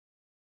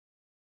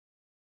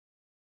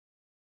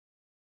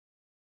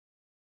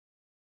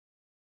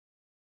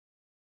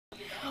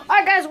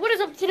Alright guys, what is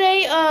up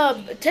today?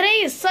 Today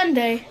is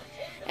Sunday,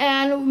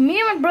 and me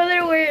and my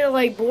brother were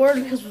like bored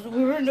because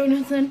we weren't doing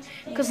nothing.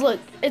 Cause look,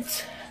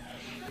 it's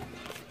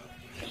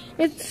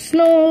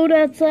snowed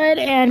outside,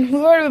 and we've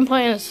already been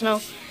playing in the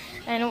snow,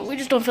 and we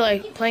just don't feel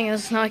like playing in the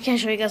snow. I can't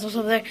show you guys what's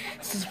over there.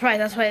 It's a surprise.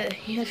 That's why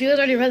if you guys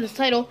already read this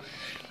title,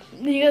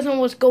 you guys know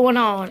what's going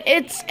on.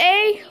 It's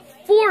a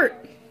fort,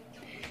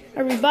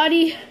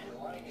 everybody.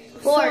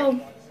 Fort.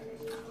 So,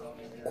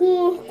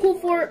 cool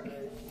fort.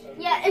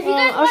 Yeah, if you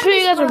guys I'll show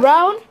you guys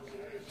around.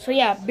 So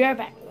yeah, be right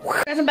back.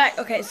 Guys, I'm back.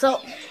 Okay, so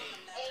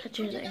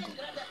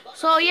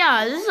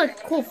yeah, this is a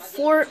cool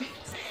fort.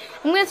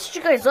 I'm gonna set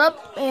you guys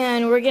up,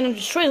 and we're gonna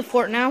destroy the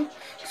fort now.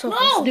 So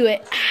let's do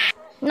it.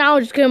 Now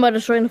we're just gonna about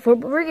destroying the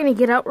fort, but we're gonna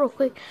get out real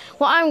quick.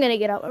 Well, I'm gonna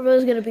get out. My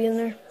brother's gonna be in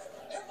there.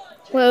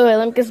 Wait,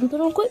 let me get something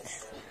real quick.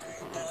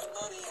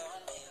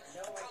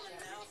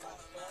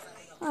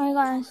 Alright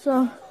guys,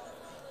 so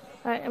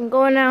I'm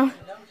going now.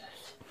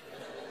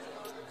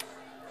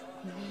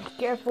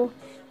 Careful.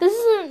 This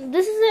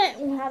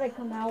isn't how to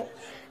come out,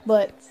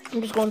 but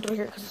I'm just going through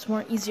here because it's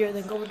more easier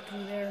than going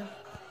through there.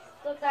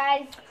 So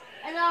guys,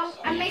 I know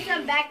I made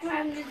some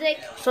background music.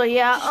 So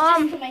yeah,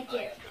 just to make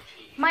it.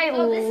 my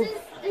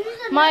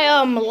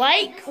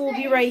like will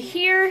be right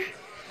here.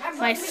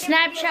 My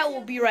Snapchat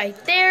will be right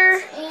there,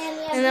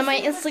 and then my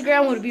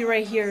Instagram will be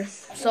right here.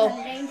 So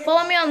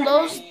follow me on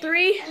those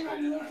three.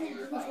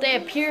 They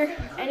appear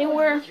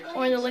anywhere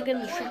or in the link in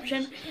the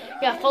description.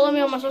 Yeah, follow me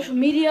on my social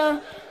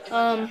media.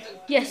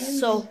 Yes,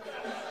 so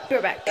be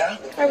right back.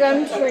 Alright,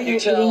 I'm just right here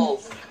eating.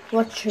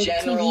 Watch your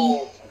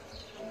TV.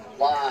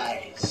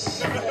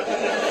 Lies.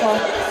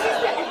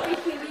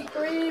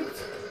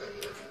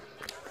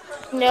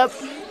 Yep.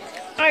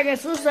 Alright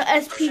guys, so this is the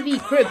SPV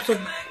crib. So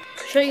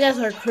show you guys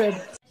our crib.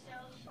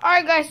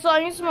 Alright guys, so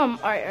I'm using my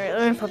alright,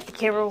 let me flip the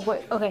camera real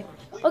quick.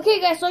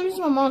 Okay guys, so I'm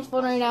using my mom's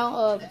phone right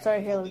now.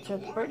 Sorry, here, let me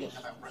turn the brightness.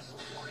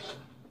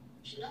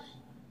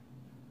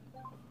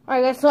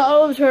 Alright guys, so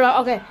I'll turn it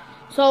off. Okay.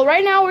 So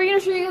right now we're gonna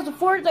show you guys the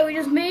fort that we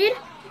just made,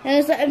 and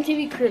it's the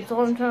MTV crib.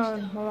 So I'm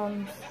turning on my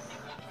mom's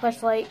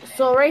flashlight.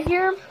 So right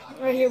here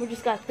we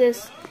just got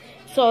this.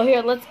 So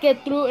here, let's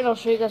get through, and I'll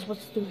show you guys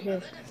what's through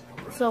here.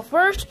 So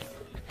first,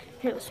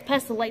 here, let's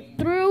pass the light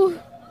through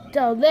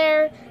down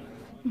there.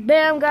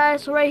 Bam,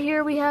 guys. So right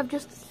here we have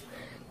just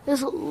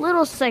this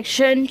little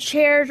section,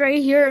 chairs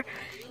right here.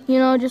 You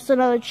know, just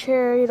another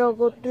chair. You don't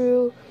go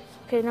through.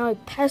 Okay, now I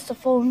pass the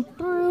phone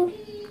through,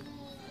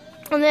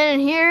 and then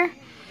in here.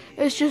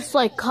 It's just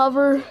like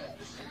cover, and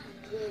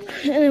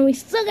then we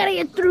still gotta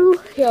get through.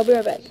 Yeah, I'll be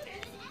right back.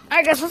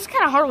 Alright guys, so it's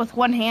kind of hard with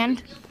one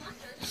hand.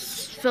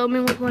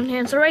 Filming with one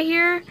hand. So right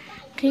here,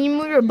 can you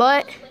move your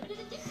butt?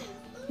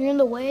 You're in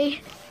the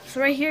way.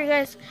 So right here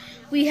guys,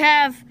 we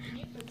have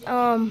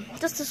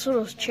just this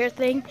little chair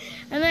thing.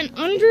 And then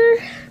under,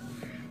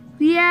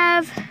 we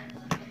have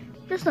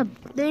just a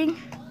thing.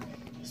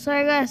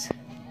 Sorry guys.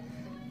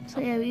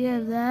 So yeah, we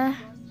have that.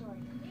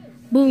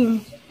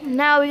 Boom.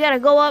 Now we gotta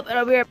go up, and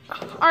I'll be right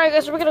back. Alright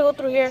guys, so we're gonna go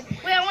through here.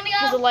 Wait, I wanna go.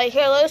 There's a light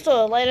here. Let's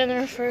throw a light in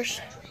there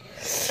first.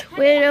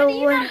 Wait, how do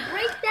you not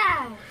break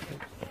that?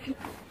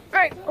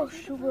 Alright, oh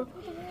shoot, bro.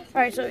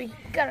 Alright, so we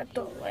gotta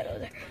throw a light over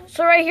there.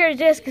 So right here, you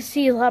guys can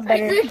see a lot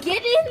better. Get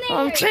in there.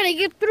 I'm trying to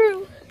get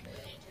through.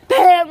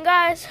 Bam,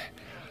 guys.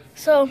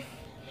 So,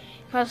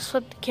 let's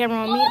flip the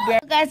camera on me.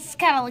 Guys, it's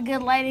kind of like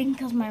good lighting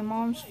because my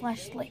mom's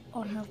flashlight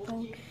on her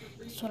phone.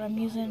 That's what I'm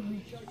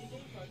using.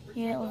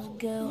 Yeah, let's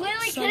go.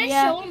 Wait, so, can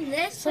yeah. I show them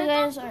this? So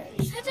guys,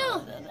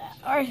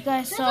 alright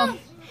guys, so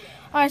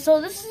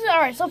follow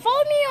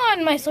me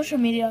on my social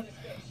media.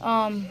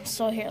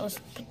 So here, let's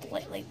put the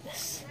light like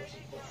this.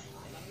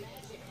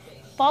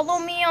 Follow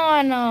me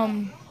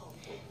on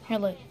here,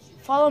 look.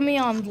 Follow me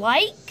on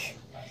like.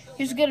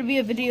 Here's gonna be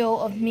a video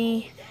of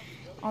me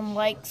on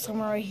like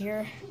somewhere right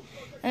here.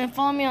 And then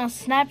follow me on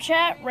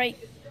Snapchat right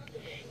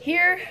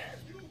here.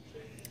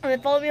 And then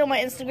follow me on my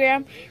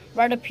Instagram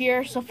right up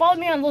here. So follow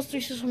me on those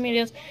three social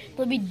medias.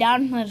 They'll be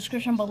down in the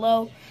description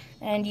below.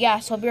 And yeah,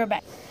 so I'll be right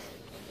back.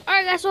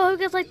 Alright guys, so I hope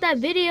you guys liked that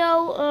video.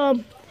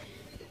 Alright,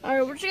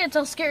 we're just gonna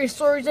tell scary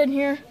stories in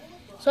here.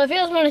 So if you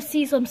guys want to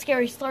see some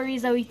scary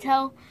stories that we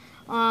tell,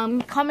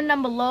 comment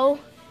down below.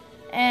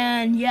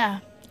 And yeah.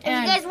 If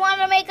you guys want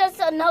to make us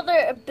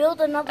build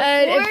another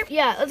fort?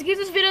 Yeah, let's give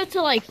this video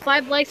to like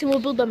 5 likes, and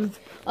we'll build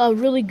a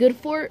really good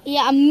fort.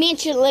 Yeah, a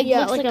mansion,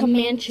 looks like a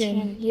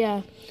mansion.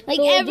 Yeah. Like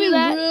so every room.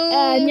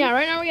 And yeah,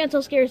 right now we're gonna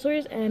tell scary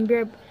stories, and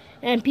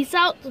peace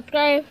out.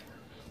 Subscribe,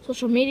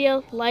 social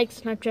media, like,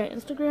 Snapchat,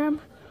 Instagram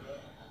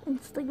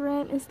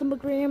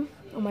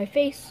on my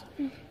face.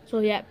 So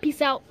yeah,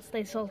 peace out.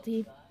 Stay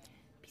salty.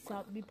 Peace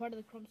out. Be part of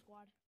the Crumb Squad.